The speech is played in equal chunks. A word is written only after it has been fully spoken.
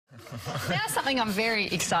Now something I'm very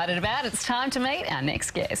excited about. It's time to meet our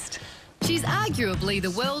next guest. She's arguably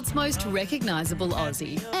the world's most recognisable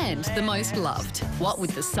Aussie and the most loved. What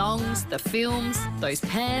with the songs, the films, those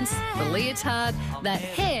pants, the leotard, that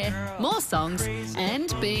hair, more songs,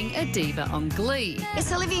 and being a diva on Glee.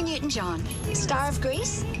 It's Olivia Newton-John, star of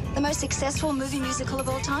Grease, the most successful movie musical of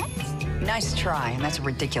all time. Nice try, and that's a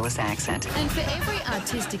ridiculous accent. And for every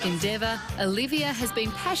artistic endeavour, Olivia has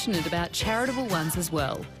been passionate about charitable ones as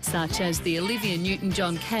well, such as the Olivia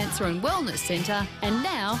Newton-John Cancer and Wellness Centre, and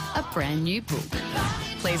now a brand new book.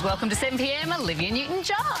 Please welcome to 7pm, Olivia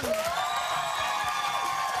Newton-John.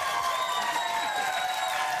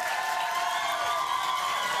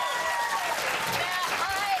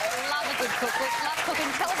 Cookbook. Love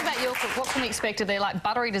cooking. Tell us about your cook. What can we expect? Are there like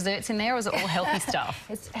buttery desserts in there, or is it all healthy stuff?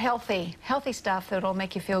 It's healthy stuff that'll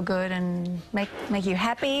make you feel good and make you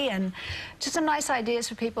happy, and just some nice ideas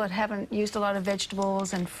for people that haven't used a lot of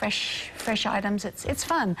vegetables and fresh items. It's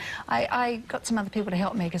fun. I got some other people to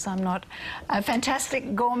help me because I'm not a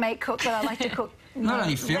fantastic gourmet cook, but I like to cook. Not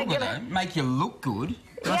only feel good, though, make you look good.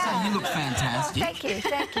 I say you look fantastic. Oh, thank you,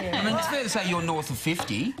 thank you. I mean, it's fair to say you're north of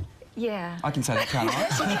 50. Yeah. I can say that, can't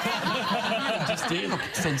I? You just did. Look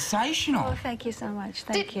sensational. Oh, thank you so much.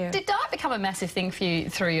 Thank you. Did diet become a massive thing for you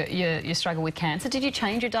through your struggle with cancer? Did you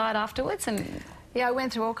change your diet afterwards? And yeah, I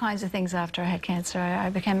went through all kinds of things after I had cancer. I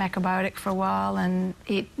became macrobiotic for a while and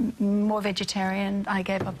eat more vegetarian. I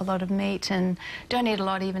gave up a lot of meat and don't eat a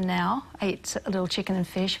lot even now. I eat a little chicken and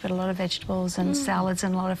fish, but a lot of vegetables and salads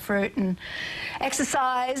and a lot of fruit, and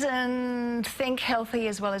exercise and think healthy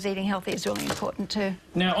as well as eating healthy is really important too.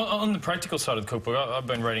 Now, on the practical side of the cookbook, I've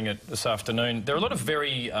been reading it this afternoon. There are a lot of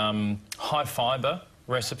very high fibre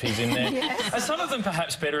recipes in there. Yes. Are some of them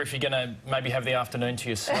perhaps better if you're going to maybe have the afternoon to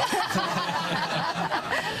yourself?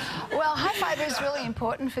 Well, high fibre is really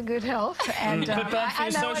important for good health, and but bad for I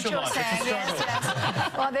your know what social you're life. saying. It's a struggle.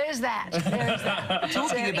 Yes. Well, there's that. There's that.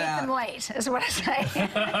 Talking Eat them late is what I say.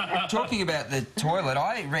 Talking about the toilet,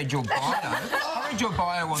 I read your bio. I read your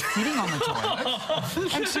bio while sitting on the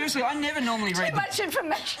toilet. And seriously, I never normally read Too much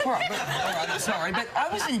information. All right, sorry, but I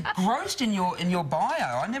was engrossed in your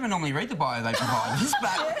bio. I never normally read the bio they provide us,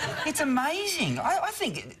 but it's amazing. I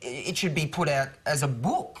think it should be put out as a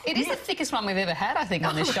book. it is the thickest one we've ever had, I think,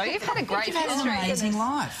 on this show. You've had a great You've had an amazing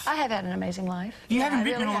life. I have had an amazing life. You haven't I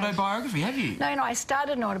written really an autobiography, have you? No, I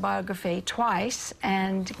started an autobiography twice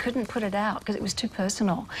and couldn't put it out because it was too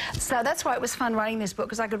personal. So that's why it was fun writing this book,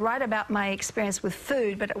 because I could write about my experience with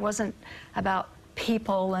food, but it wasn't about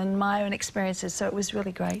people and my own experiences, so it was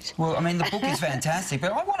really great. Well, I mean, the book is fantastic,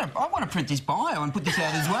 but I want to print this bio and put this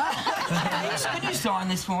out as well. Can you sign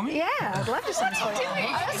this for me? Yeah, I'd love to sign for you.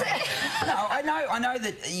 No, I know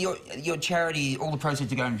that your charity, all the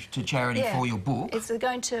proceeds are going to charity for your book. It's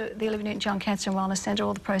going to the Olivia Newton-John Cancer and Wellness Centre.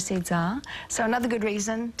 All the proceeds are. So another good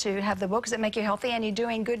reason to have the book is it make you healthy and you're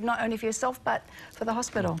doing good not only for yourself but for the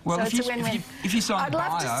hospital. Well, so if it's a win-win. If you sign I'd the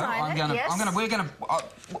love bio, to sign we're going to.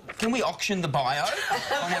 Can we auction the bio on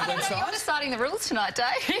our website? You're deciding the rules tonight,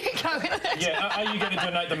 Dave. You can go in it. Yeah, are you going to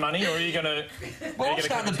donate the money, or are you going to... Well, I'll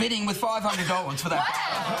start the bidding with $500 for that.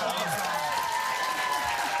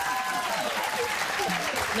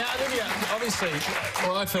 Now, Olivia, obviously,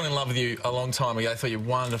 well, I fell in love with you a long time ago. I thought you were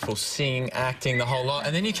wonderful, singing, acting, the whole lot.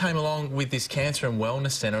 And then you came along with this Cancer and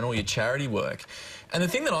Wellness Centre and all your charity work. And the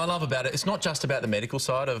thing that I love about it, it's not just about the medical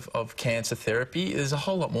side of cancer therapy. There's a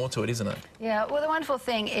whole lot more to it, isn't it? Yeah, well, the wonderful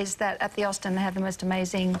thing is that at the Austin they have the most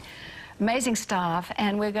amazing staff,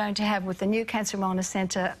 and we're going to have, with the new Cancer and Wellness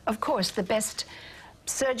Centre, of course, the best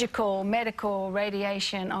surgical, medical,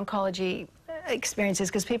 radiation, oncology experiences,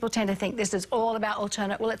 because people tend to think this is all about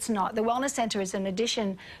alternate. Well, it's not. The Wellness Centre is an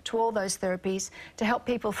addition to all those therapies to help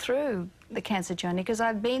people through the cancer journey, because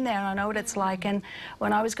I've been there and I know what it's like, and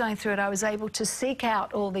when I was going through it I was able to seek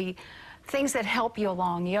out all the things that help you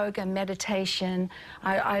along, yoga, meditation.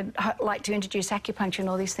 I like to introduce acupuncture and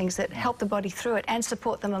all these things that help the body through it and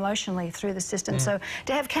support them emotionally through the system. So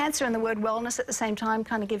to have cancer and the word wellness at the same time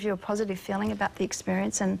kind of gives you a positive feeling about the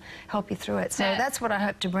experience and help you through it. So that's what I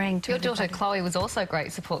hope to bring to your daughter Chloe was also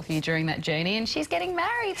great support for you during that journey, and she's getting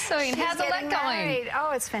married soon. How's all that going?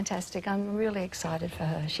 Oh, it's fantastic. I'm really excited for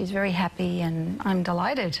her. She's very happy and I'm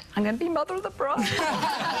delighted. I'm going to be mother of the bride.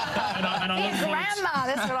 and grandma,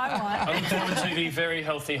 that's what I want. I look forward to the very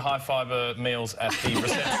healthy, high-fibre meals at the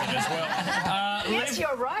reception as well. Yes,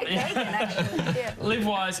 you're right, bacon, actually. Yeah.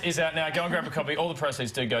 Livwise is out now. Go and grab a copy. All the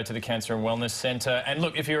proceeds do go to the Cancer and Wellness Centre. And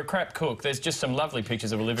look, if you're a crap cook, there's just some lovely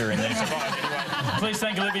pictures of Olivia in there. So anyway, please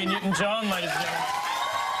thank Olivia Newton-John, ladies and gentlemen.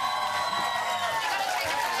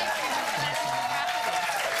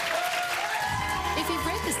 If you've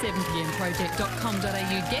read the 7pm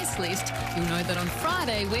 10pmproject.com.au guest list, you'll know that on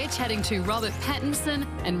Friday we're chatting to Robert Pattinson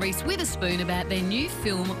and Reese Witherspoon about their new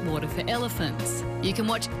film Water for Elephants. You can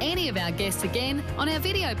watch any of our guests again on our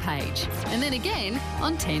video page and then again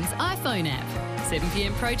on 10's iPhone app.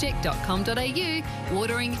 7pmproject.com.au,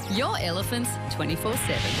 watering your elephants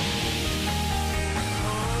 24/7.